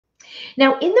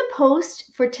Now, in the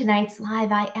post for tonight's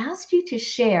live, I asked you to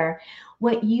share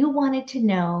what you wanted to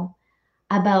know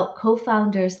about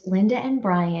co-founders Linda and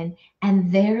Brian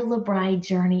and their LeBri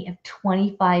journey of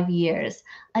 25 years.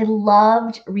 I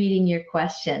loved reading your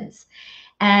questions,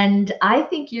 and I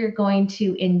think you're going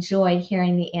to enjoy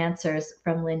hearing the answers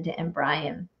from Linda and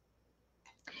Brian.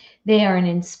 They are an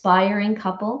inspiring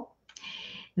couple.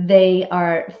 They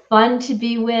are fun to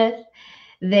be with.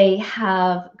 They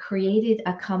have created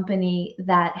a company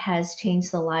that has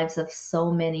changed the lives of so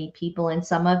many people, and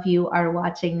some of you are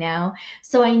watching now.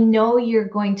 So I know you're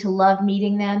going to love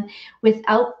meeting them.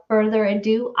 Without further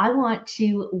ado, I want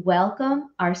to welcome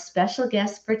our special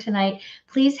guests for tonight.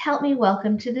 Please help me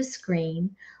welcome to the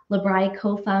screen LeBri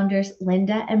co-founders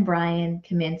Linda and Brian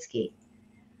Kaminski.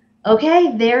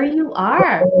 Okay, there you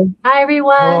are. Hi,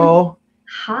 everyone. Hello.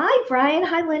 Hi, Brian.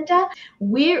 Hi, Linda.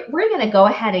 We're going to go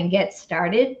ahead and get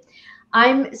started.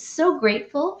 I'm so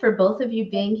grateful for both of you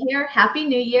being here. Happy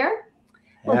New Year.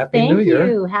 Well, Happy New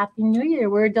Year. You. Happy New Year.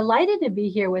 We're delighted to be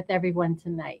here with everyone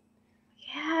tonight.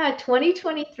 Yeah,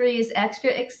 2023 is extra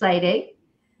exciting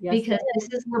because this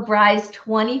is LeBri's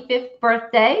 25th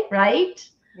birthday, right?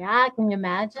 Yeah, can you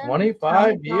imagine?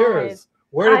 25 years.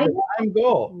 Where did the time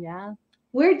go? Yeah.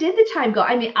 Where did the time go?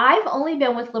 I mean, I've only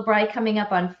been with LeBri coming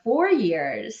up on 4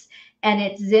 years, and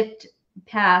it zipped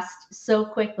past so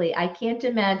quickly. I can't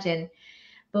imagine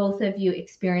both of you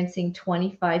experiencing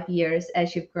 25 years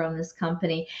as you've grown this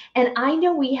company. And I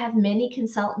know we have many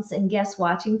consultants and guests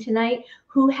watching tonight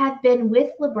who have been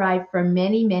with LeBri for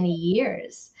many, many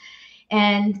years.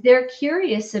 And they're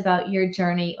curious about your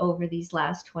journey over these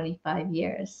last 25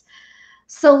 years.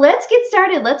 So let's get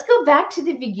started. Let's go back to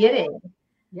the beginning.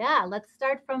 Yeah, let's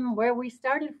start from where we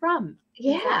started from.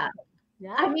 Yeah. Exactly.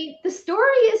 Yeah. I mean, the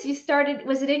story is you started,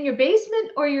 was it in your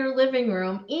basement or your living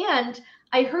room? And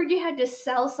I heard you had to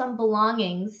sell some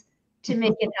belongings to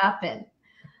make it happen.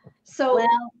 So,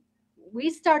 well, we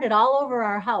started all over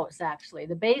our house, actually.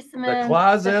 The basement, The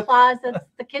closet. the closets,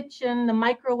 the kitchen, the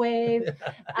microwave.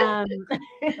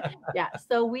 Yeah,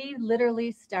 so we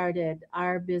literally started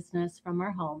our business from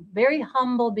our home. Very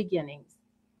humble beginnings.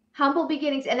 Humble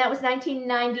beginnings. And that was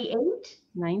 1998?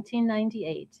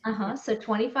 1998. So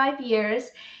 25 years.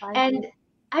 And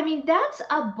I mean, that's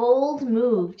a bold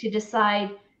move to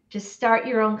decide to start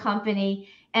your own company.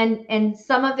 And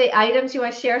some of the items, you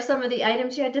want to share some of the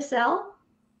items you had to sell?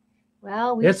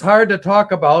 Well, it's hard to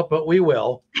talk about, but we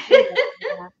will.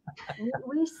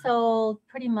 We sold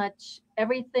pretty much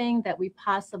everything that we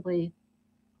possibly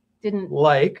didn't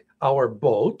like. Our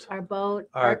boat,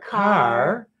 our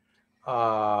car.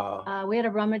 We had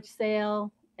a rummage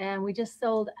sale, and we just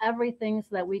sold everything so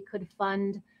that we could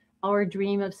fund our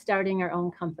dream of starting our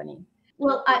own company.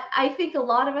 Well, I think a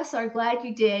lot of us are glad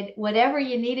you did whatever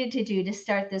you needed to do to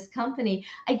start this company.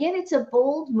 Again, it's a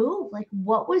bold move. Like,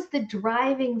 what was the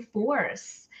driving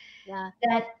force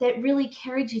that really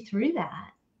carried you through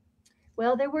that?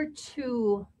 Well, there were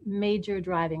two major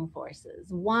driving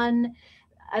forces. One,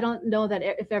 I don't know that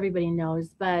if everybody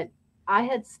knows, but I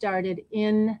had started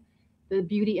in the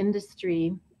beauty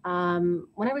industry when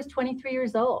I was 23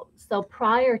 years old. So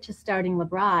prior to starting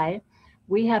LeBri,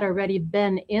 we had already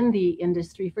been in the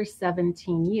industry for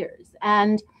 17 years.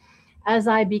 And as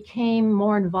I became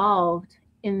more involved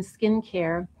in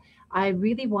skincare, I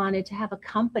really wanted to have a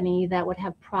company that would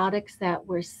have products that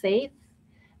were safe,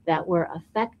 that were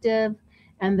effective,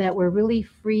 and that were really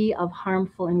free of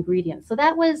harmful ingredients. So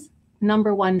that was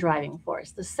number one driving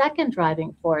force. The second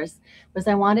driving force was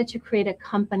I wanted to create a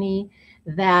company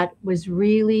that was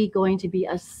really going to be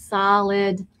a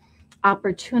solid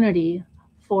opportunity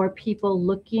for people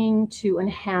looking to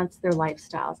enhance their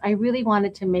lifestyles. I really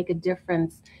wanted to make a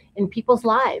difference in people's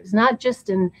lives, not just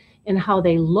in how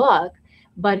they look,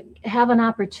 but have an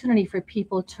opportunity for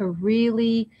people to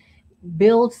really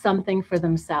build something for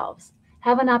themselves.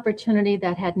 Have an opportunity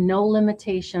that had no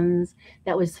limitations,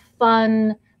 that was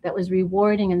fun, that was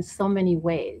rewarding in so many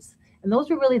ways. And those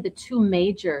were really the two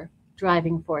major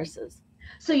driving forces.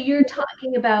 So you're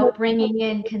talking about bringing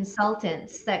in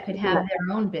consultants that could have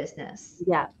their own business.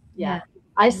 Yeah.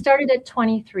 I started at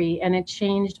 23 and it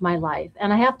changed my life.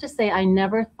 And I have to say, I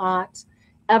never thought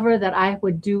ever that I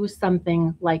would do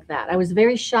something like that. I was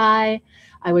very shy.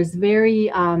 I was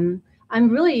very, I'm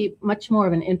really much more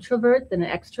of an introvert than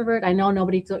an extrovert. I know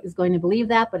nobody is going to believe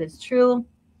that, but it's true.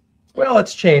 Well,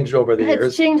 it's changed over the years.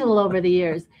 It's changed a little over the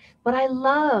years. But I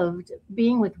loved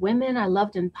being with women. I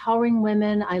loved empowering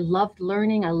women. I loved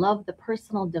learning. I loved the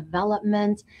personal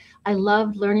development. I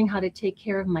loved learning how to take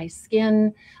care of my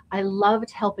skin. I loved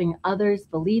helping others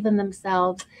believe in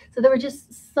themselves. So there were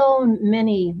just so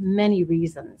many, many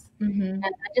reasons. And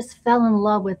I just fell in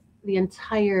love with the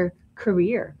entire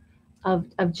career of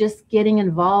just getting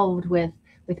involved with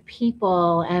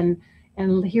people and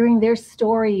hearing their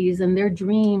stories and their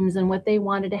dreams and what they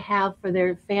wanted to have for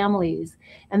their families.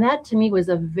 And that to me was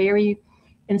a very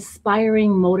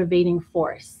inspiring, motivating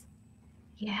force.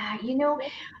 Yeah,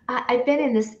 I've been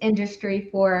in this industry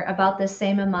for about the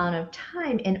same amount of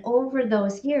time, and over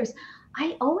those years,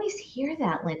 I always hear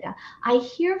that, Linda. I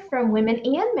hear from women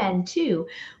and men too,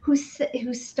 who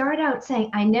start out saying,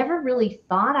 "I never really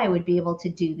thought I would be able to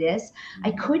do this.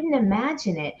 I couldn't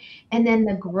imagine it," and then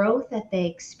the growth that they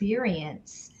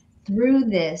experience through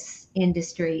this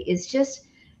industry is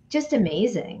just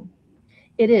amazing.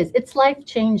 It is. It's life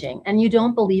changing, and you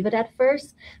don't believe it at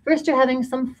first. First, you're having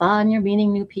some fun, you're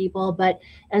meeting new people, but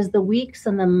as the weeks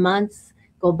and the months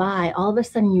go by, all of a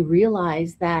sudden you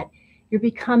realize that you're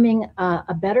becoming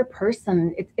a better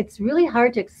person. It's really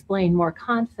hard to explain. More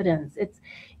confidence.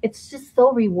 It's just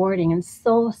so rewarding in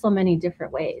so many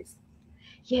different ways.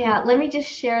 Yeah, let me just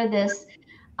share this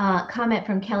comment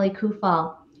from Kelly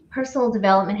Kufal. Personal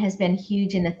development has been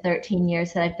huge in the 13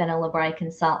 years that I've been a LeBri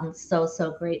consultant.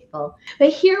 So grateful. But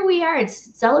here we are,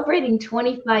 it's celebrating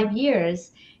 25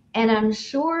 years, and I'm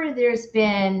sure there's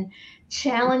been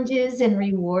challenges and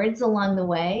rewards along the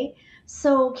way.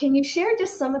 So can you share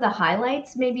just some of the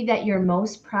highlights maybe that you're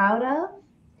most proud of?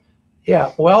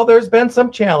 Yeah, well, there's been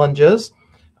some challenges.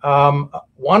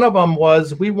 One of them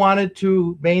was we wanted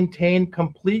to maintain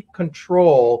complete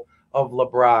control of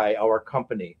LeBri, our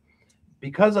company.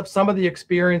 Because of some of the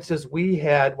experiences we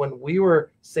had when we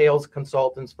were sales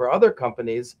consultants for other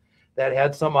companies that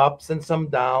had some ups and some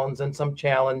downs and some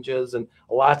challenges and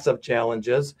lots of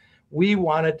challenges, we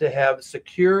wanted to have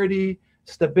security,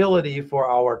 stability for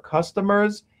our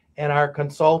customers and our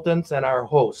consultants and our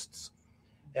hosts.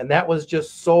 And that was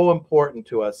just so important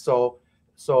to us.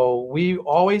 So we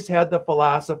always had the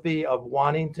philosophy of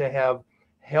wanting to have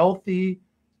healthy,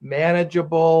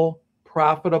 manageable,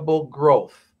 profitable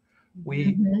growth.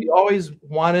 We always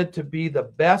wanted to be the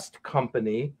best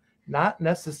company, not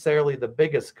necessarily the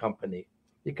biggest company,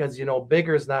 because,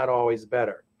 bigger is not always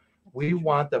better. We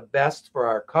want the best for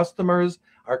our customers,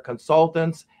 our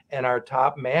consultants, and our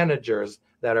top managers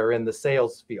that are in the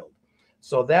sales field.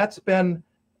 So that's been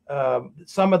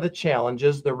some of the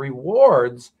challenges. The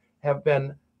rewards have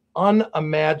been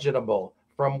unimaginable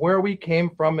from where we came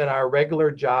from in our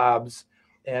regular jobs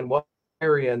and what we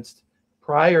experienced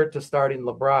prior to starting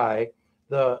LeBri,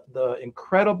 the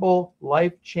incredible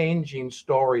life-changing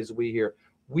stories we hear.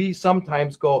 We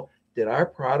sometimes go, did our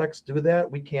products do that?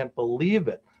 We can't believe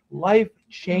it.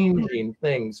 Life-changing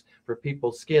things for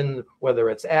people's skin, whether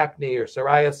it's acne or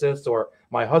psoriasis, or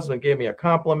my husband gave me a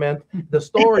compliment. The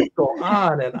stories go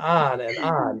on and on and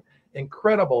on.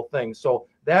 Incredible things. So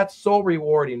that's so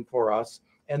rewarding for us.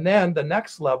 And then the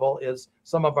next level is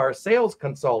some of our sales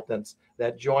consultants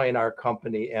that join our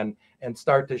company and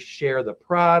start to share the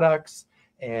products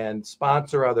and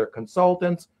sponsor other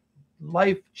consultants.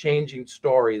 Life-changing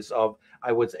stories of,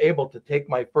 I was able to take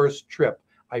my first trip.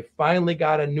 I finally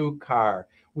got a new car.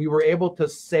 We were able to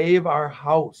save our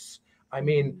house. I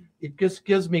mean, it just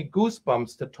gives me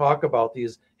goosebumps to talk about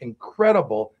these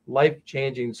incredible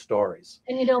life-changing stories.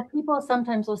 And people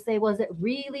sometimes will say, well, is it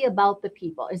really about the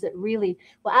people? Is it really?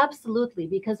 Well, absolutely,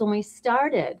 because when we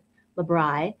started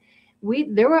LeBri,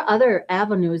 there were other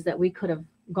avenues that we could have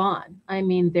gone. I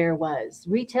mean, there was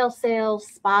retail sales,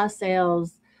 spa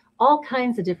sales, all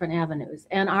kinds of different avenues.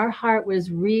 And our heart was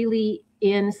really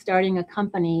in starting a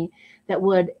company that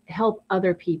would help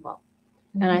other people.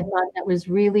 And I thought that was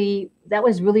really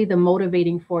the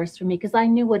motivating force for me, because I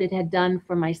knew what it had done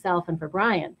for myself and for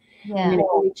Brian. Yeah. I mean, it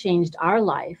really changed our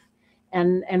life.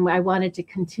 And I wanted to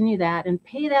continue that and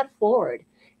pay that forward.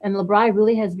 And LeBri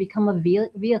really has become a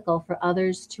vehicle for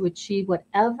others to achieve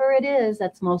whatever it is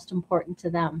that's most important to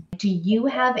them. Do you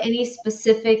have any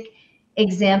specific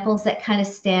examples that kind of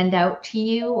stand out to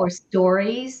you, or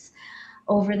stories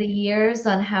over the years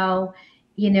on how,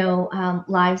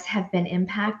 lives have been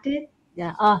impacted?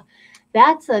 Yeah,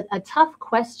 that's a tough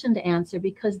question to answer,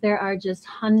 because there are just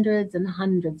hundreds and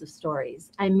hundreds of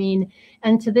stories. I mean,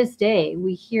 and to this day,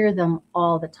 we hear them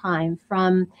all the time,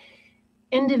 from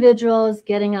individuals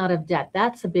getting out of debt.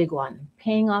 That's a big one.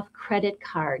 Paying off credit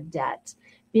card debt,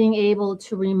 being able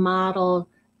to remodel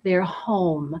their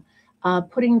home,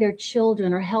 putting their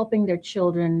children or helping their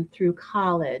children through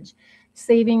college,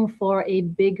 saving for a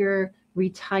bigger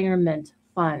retirement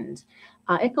fund.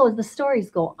 The stories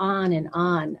go on and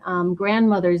on.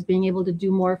 Grandmothers being able to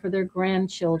do more for their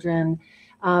grandchildren,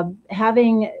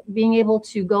 being able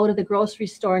to go to the grocery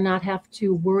store and not have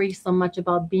to worry so much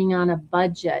about being on a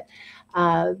budget,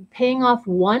 paying off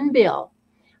one bill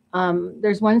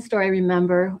There's one story I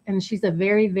remember, and she's a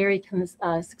very, very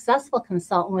successful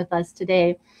consultant with us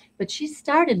today. But she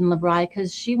started in LeBri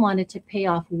because she wanted to pay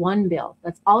off one bill.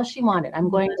 That's all she wanted. I'm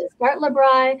going to start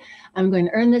LeBri, I'm going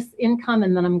to earn this income,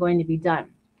 and then I'm going to be done.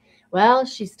 Well,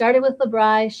 she started with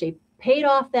LeBri, she paid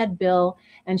off that bill,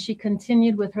 and she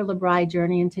continued with her LeBri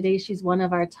journey. And today she's one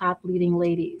of our top leading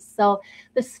ladies. So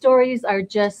the stories are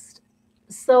just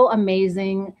so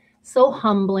amazing, so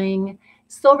humbling,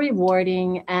 so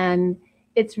rewarding. And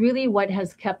it's really what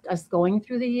has kept us going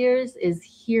through the years, is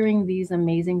hearing these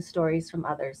amazing stories from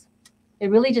others. It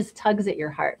really just tugs at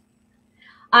your heart.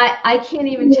 I can't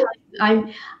even tell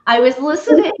you. I was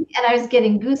listening and I was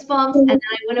getting goosebumps, and then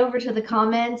I went over to the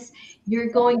comments.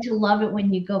 You're going to love it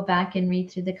when you go back and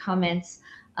read through the comments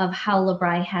of how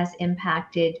LeBri has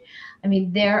impacted. I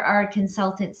mean, there are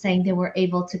consultants saying they were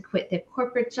able to quit their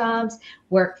corporate jobs,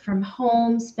 work from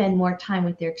home, spend more time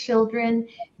with their children,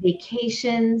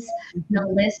 vacations. The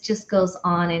list just goes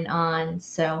on and on.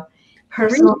 So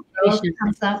personal growth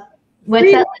comes up.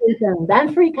 What's that?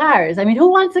 And free cars. I mean,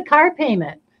 who wants a car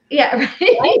payment? Yeah,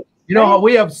 right. You know,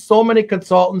 we have so many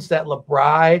consultants that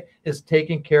LeBri is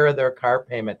taking care of their car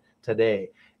payment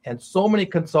today. And so many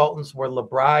consultants where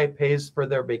LeBri pays for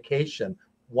their vacation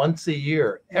once a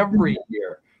year, every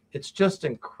year. It's just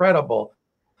incredible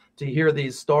to hear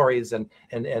these stories, and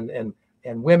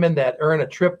women that earn a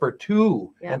trip or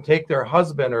two and take their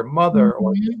husband or mother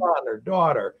or son or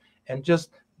daughter, and just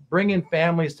bringing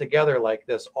families together like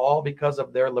this, all because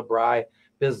of their LeBri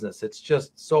business. It's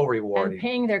just so rewarding. And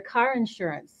paying their car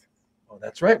insurance. Oh,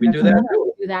 that's right. We do that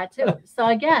too. We do that too. So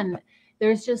again,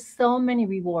 there's just so many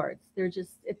rewards.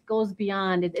 It goes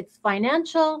beyond it. It's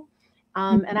financial.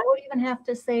 And I would even have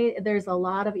to say there's a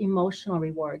lot of emotional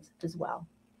rewards as well.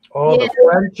 Oh, the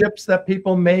friendships that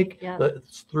people make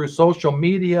through social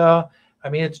media. I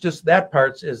mean, it's just that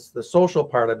part is the social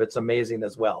part of it's amazing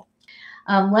as well.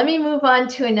 Let me move on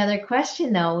to another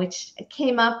question, though, which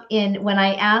came up when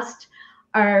I asked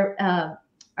our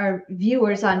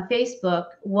viewers on Facebook,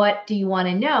 what do you want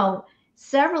to know?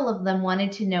 Several of them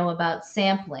wanted to know about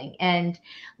sampling. And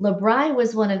LeBri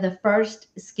was one of the first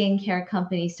skincare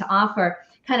companies to offer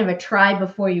kind of a try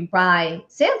before you buy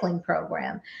sampling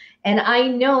program. And I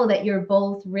know that you're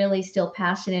both really still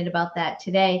passionate about that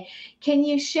today. Can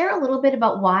you share a little bit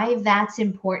about why that's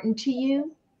important to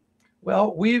you?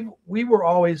 Well, we were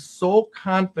always so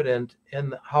confident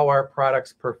in how our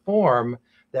products perform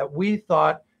that we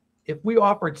thought if we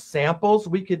offered samples,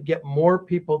 we could get more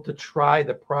people to try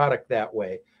the product that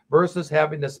way versus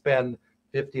having to spend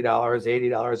 $50,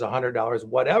 $80, $100,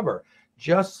 whatever.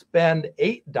 Just spend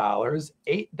 $8,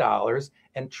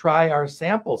 and try our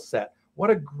sample set. What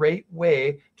a great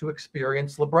way to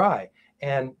experience LeBri.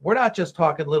 And we're not just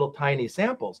talking little tiny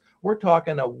samples. We're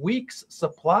talking a week's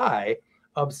supply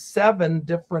of 7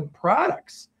 different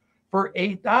products for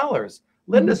 $8.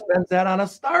 Linda spends that on a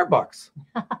Starbucks.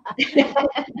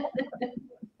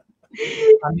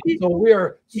 So we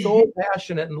are so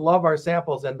passionate and love our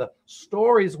samples, and the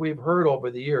stories we've heard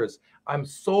over the years. I'm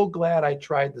so glad I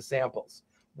tried the samples.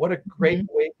 What a great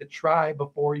way to try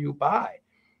before you buy.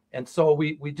 And so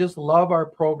we just love our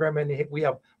program, and we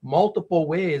have multiple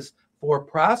ways for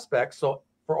prospects. So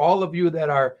for all of you that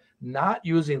are not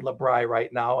using LeBri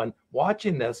right now and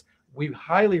watching this, we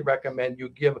highly recommend you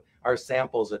give our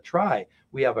samples a try.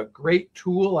 We have a great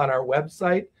tool on our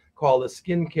website called a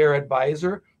Skincare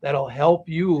Advisor that'll help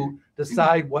you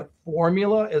decide what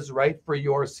formula is right for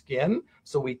your skin.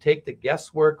 So we take the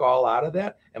guesswork all out of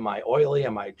that. Am I oily?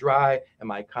 Am I dry?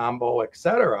 Am I combo,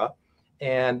 etc.?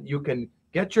 And you can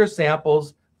get your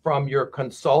samples from your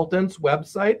consultant's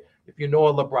website. If you know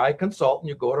a LeBri consultant,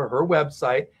 you go to her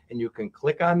website and you can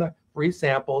click on the free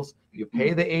samples. You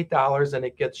pay the $8 and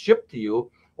it gets shipped to you.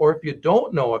 Or if you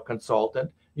don't know a consultant,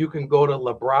 you can go to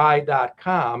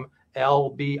lebri.com,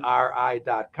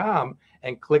 LBRI.com,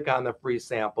 and click on the free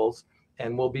samples,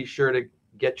 and we'll be sure to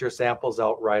get your samples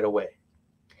out right away.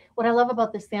 What I love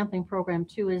about the sampling program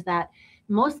too is that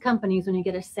most companies, when you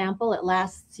get a sample, it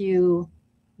lasts you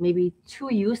maybe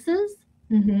 2 uses.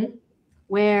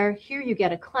 Where here you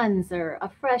get a cleanser, a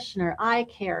freshener, eye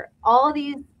care, all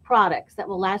these products that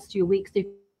will last you weeks. So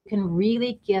you can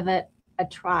really give it a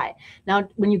try. Now,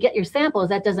 when you get your samples,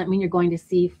 that doesn't mean you're going to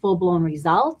see full-blown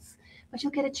results, but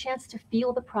you'll get a chance to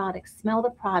feel the product, smell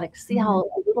the product, see how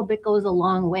a little bit goes a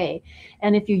long way.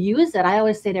 And if you use it, I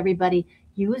always say to everybody,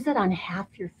 use it on half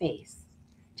your face.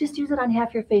 Just use it on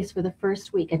half your face for the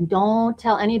first week, and don't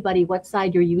tell anybody what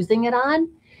side you're using it on.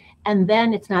 And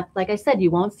then it's not, like I said,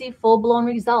 you won't see full-blown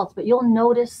results, but you'll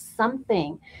notice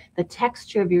something, the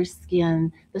texture of your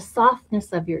skin, the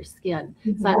softness of your skin.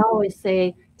 So I always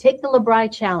say, take the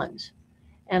LeBri challenge.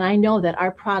 And I know that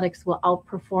our products will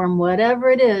outperform whatever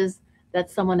it is that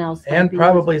someone else might And be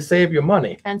probably using. save you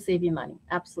money. And save you money.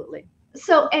 Absolutely.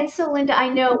 So Linda, I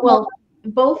know, well,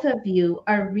 both of you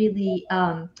are really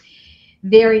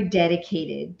very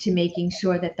dedicated to making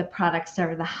sure that the products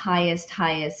are the highest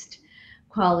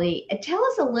quality. Tell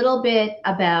us a little bit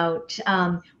about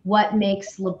what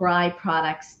makes LeBri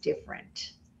products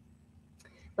different.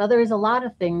 Well, there's a lot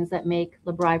of things that make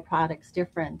LeBri products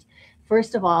different.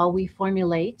 First of all, we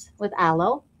formulate with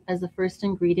aloe as the first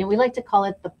ingredient. We like to call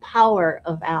it the power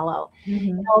of aloe.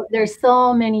 Mm-hmm. There's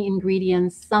so many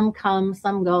ingredients. Some come,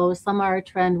 some go, some are a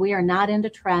trend. We are not into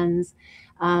trends.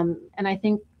 And I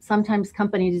think sometimes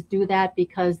companies do that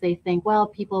because they think, well,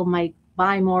 people might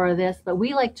buy more of this, but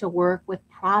we like to work with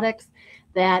products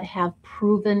that have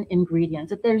proven ingredients,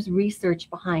 that there's research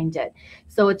behind it.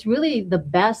 So it's really the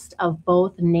best of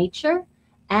both nature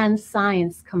and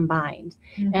science combined.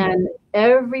 Mm-hmm. And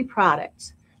every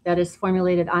product that is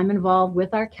formulated, I'm involved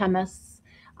with our chemists.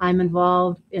 I'm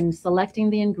involved in selecting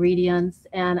the ingredients,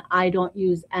 and I don't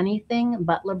use anything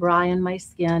but LeBri in my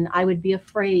skin. I would be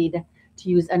afraid to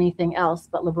use anything else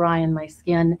but LeBri in my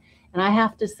skin. And I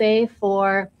have to say,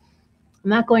 I'm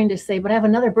not going to say, but I have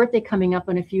another birthday coming up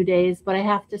in a few days, but I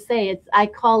have to say, I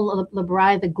call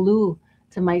LeBri the glue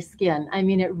to my skin. I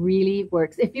mean, it really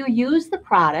works. If you use the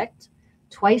product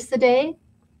twice a day,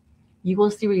 you will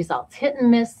see results. Hit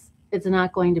and miss, it's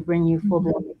not going to bring you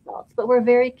full-blown results. But we're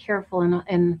very careful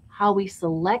in how we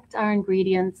select our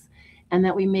ingredients, and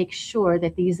that we make sure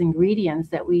that these ingredients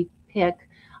that we pick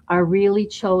are really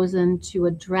chosen to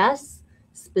address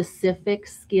specific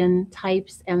skin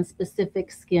types and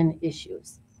specific skin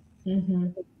issues. Mm-hmm.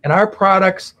 And our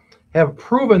products have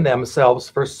proven themselves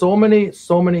for so many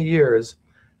years.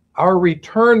 Our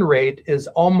return rate is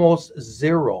almost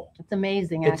zero. It's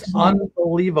amazing. It's actually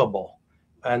unbelievable.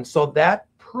 And so that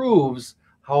proves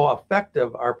how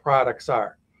effective our products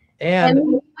are.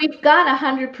 And we've got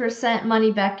 100%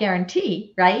 money back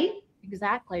guarantee, right?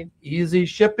 Exactly. Easy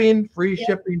shipping, free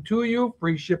shipping to you,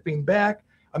 free shipping back.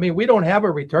 I mean, we don't have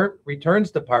a returns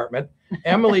department.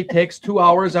 Emily takes 2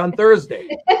 hours on Thursday.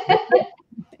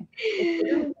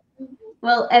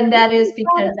 Well, and that is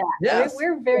because yes.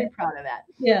 We're very proud of that.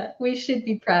 Yeah, we should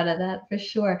be proud of that for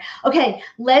sure. Okay,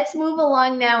 let's move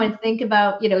along now and think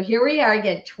about, here we are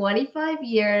again, 25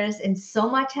 years, and so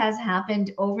much has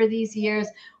happened over these years.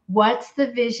 What's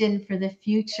the vision for the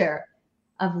future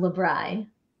of LeBri?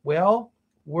 Well,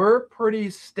 we're pretty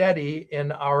steady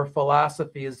in our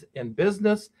philosophies in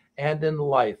business and in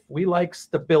life. We like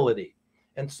stability.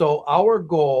 And so our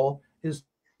goal is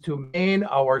to maintain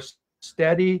our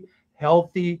steady,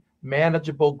 healthy,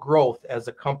 manageable growth as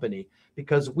a company,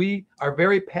 because we are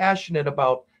very passionate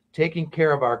about taking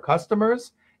care of our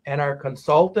customers and our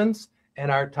consultants and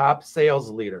our top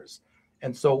sales leaders.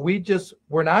 And so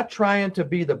we're not trying to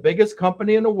be the biggest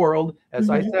company in the world, as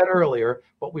I said earlier,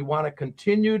 but we want to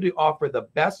continue to offer the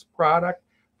best product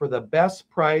for the best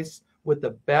price with the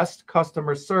best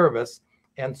customer service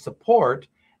and support.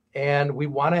 And we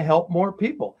want to help more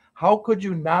people. How could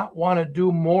you not want to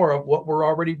do more of what we're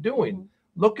already doing?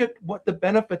 Look at what the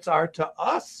benefits are to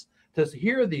us, to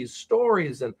hear these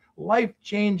stories and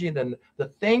life-changing, and the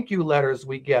thank you letters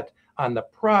we get on the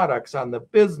products, on the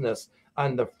business,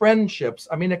 on the friendships.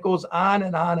 I mean, it goes on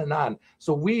and on and on.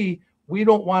 So we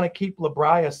don't want to keep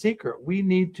LeBri a secret. We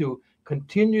need to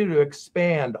continue to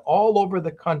expand all over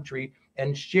the country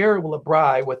and share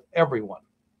LeBri with everyone.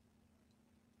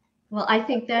 Well, I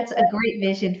think that's a great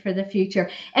vision for the future.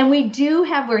 And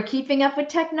we're keeping up with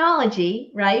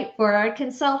technology, right? For our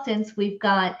consultants, we've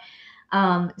got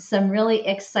some really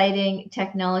exciting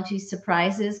technology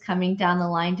surprises coming down the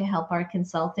line to help our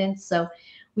consultants. So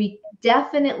we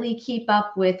definitely keep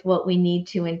up with what we need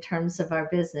to in terms of our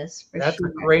business.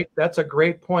 That's a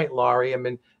great point, Laurie. I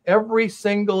mean, every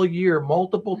single year,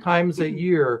 multiple times a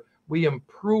year, we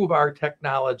improve our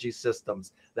technology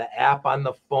systems, the app on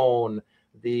the phone,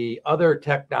 the other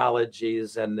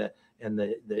technologies, and the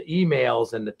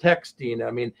emails and the texting.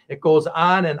 I mean, it goes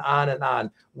on and on and on.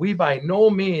 We by no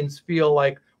means feel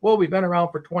like, well, we've been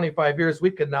around for 25 years.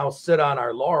 We can now sit on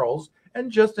our laurels and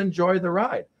just enjoy the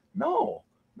ride. No,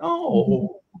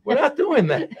 we're not doing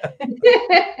that.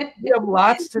 We have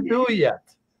lots to do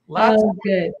yet. Lots of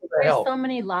good. There's so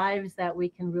many lives that we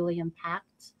can really impact.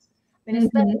 I mean,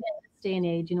 especially in this day and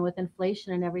age, with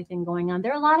inflation and everything going on,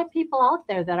 there are a lot of people out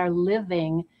there that are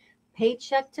living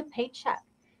paycheck to paycheck.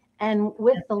 And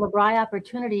with the LeBri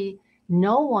opportunity,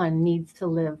 no one needs to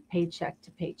live paycheck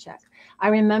to paycheck. I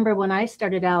remember when I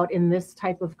started out in this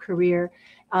type of career,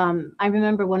 I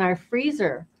remember when our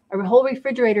freezer a whole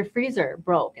refrigerator freezer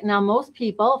broke. Now, most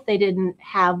people, if they didn't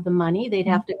have the money, they'd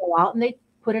have to go out and they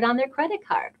put it on their credit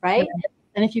card, right?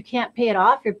 And if you can't pay it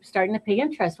off, you're starting to pay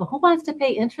interest. Well, who wants to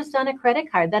pay interest on a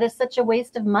credit card? That is such a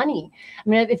waste of money. I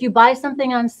mean, if you buy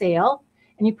something on sale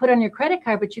and you put it on your credit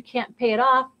card, but you can't pay it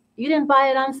off, you didn't buy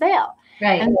it on sale.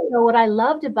 Right. And so what I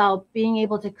loved about being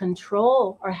able to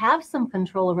control or have some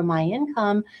control over my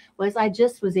income was I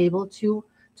just was able to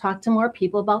talk to more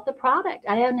people about the product.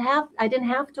 I didn't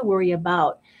have to worry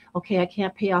about, okay, I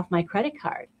can't pay off my credit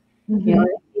card. You know,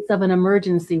 in case of an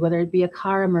emergency, whether it be a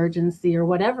car emergency or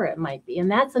whatever it might be.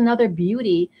 And that's another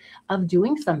beauty of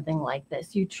doing something like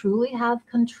this. You truly have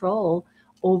control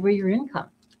over your income.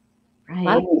 Right. A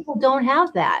lot of people don't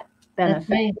have that benefit.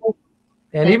 Right.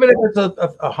 And even if it's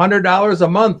 $100 a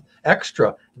month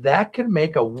extra, that can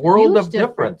make a world of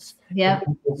difference in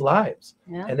people's lives.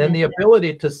 Yeah. And then the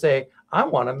ability to say, I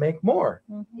want to make more.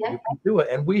 Mhm. You can do it.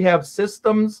 And we have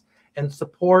systems and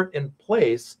support in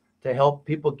place to help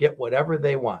people get whatever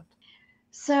they want.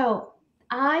 So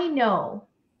I know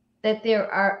that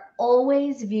there are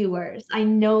always viewers, I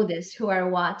know this, who are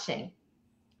watching,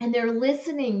 and they're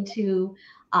listening to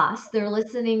us. They're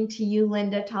listening to you,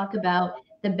 Linda, talk about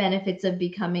the benefits of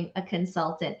becoming a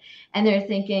consultant. And they're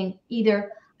thinking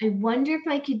either, I wonder if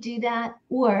I could do that,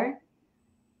 or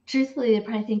truthfully, they're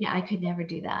probably thinking, I could never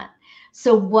do that.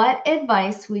 So what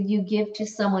advice would you give to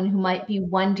someone who might be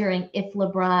wondering if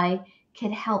LeBri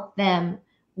could help them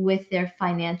with their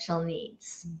financial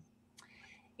needs?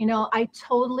 You know, I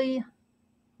totally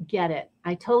get it.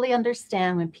 I totally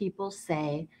understand when people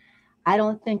say, I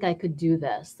don't think I could do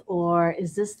this, or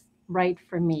is this right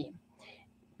for me?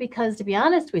 Because to be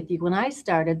honest with you, when I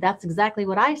started, that's exactly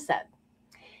what I said.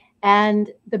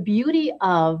 And the beauty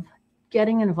of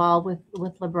getting involved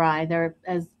with LeBri, there,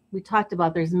 as we talked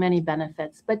about, there's many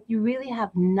benefits, but you really have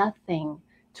nothing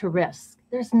to risk.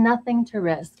 There's nothing to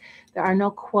risk. There are no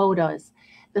quotas.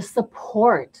 The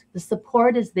support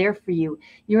is there for you.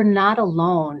 You're not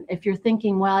alone. If you're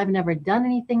thinking, well, I've never done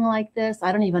anything like this,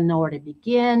 I don't even know where to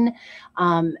begin,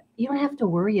 you don't have to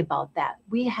worry about that.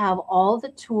 We have all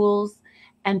the tools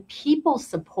and people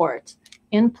support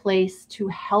in place to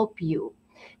help you.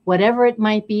 Whatever it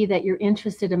might be that you're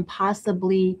interested in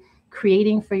possibly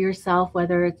creating for yourself,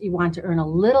 whether you want to earn a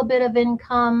little bit of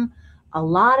income, a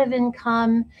lot of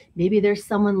income, maybe there's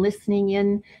someone listening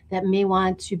in that may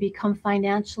want to become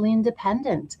financially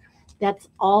independent. That's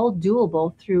all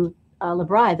doable through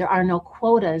LeBri. There are no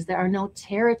quotas, there are no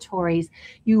territories.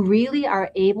 You really are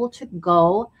able to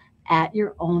go at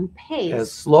your own pace.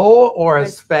 As slow or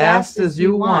as fast as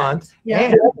you want. Yeah.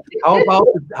 And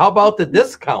how about the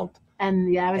discount?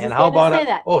 And yeah, I was And just how going to about say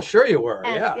that. Oh, sure you were.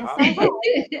 And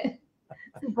Yeah.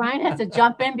 Brian has to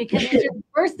jump in because he's just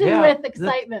bursting with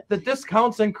excitement. The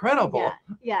discount's incredible.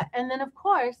 Yeah. And then, of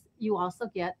course, you also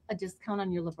get a discount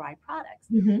on your LeBri products.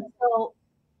 Mm-hmm. So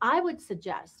I would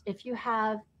suggest if you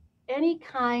have any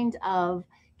kind of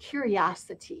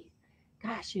curiosity,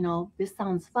 gosh, you know, this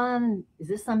sounds fun. Is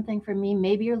this something for me?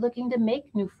 Maybe you're looking to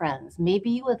make new friends. Maybe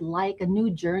you would like a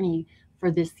new journey for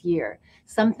this year,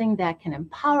 something that can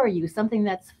empower you, something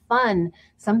that's fun,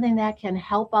 something that can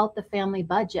help out the family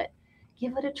budget.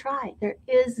 Give it a try. There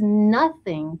is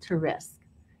nothing to risk.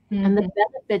 Mm-hmm. And the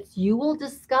benefits you will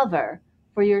discover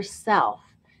for yourself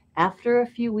after a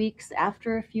few weeks,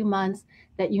 after a few months,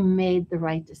 that you made the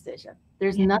right decision.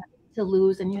 There's nothing to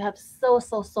lose, and you have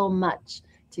so much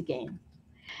to gain.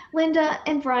 Linda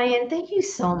and Brian, thank you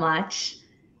so much.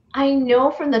 I know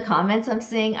from the comments I'm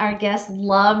seeing our guests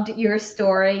loved your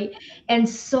story, and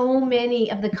so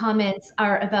many of the comments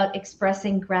are about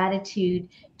expressing gratitude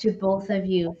to both of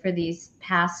you for these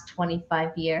past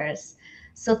 25 years.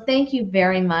 So thank you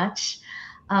very much.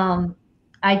 I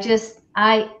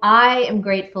am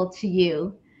grateful to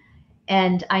you,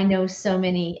 and I know so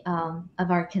many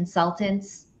of our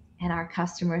consultants and our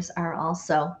customers are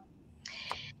also.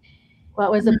 Well,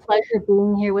 it was a pleasure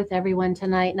being here with everyone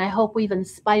tonight, and I hope we've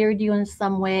inspired you in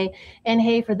some way. And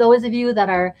hey, for those of you that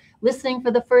are listening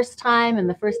for the first time and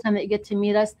the first time that you get to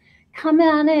meet us, come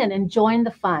on in and join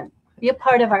the fun. Be a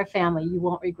part of our family. You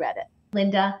won't regret it.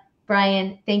 Linda,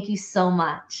 Brian, thank you so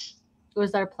much. It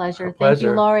was our pleasure. Our pleasure.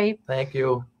 Thank you, Lori. Thank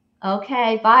you.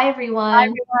 Okay, bye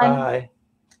everyone. Bye, everyone. Bye.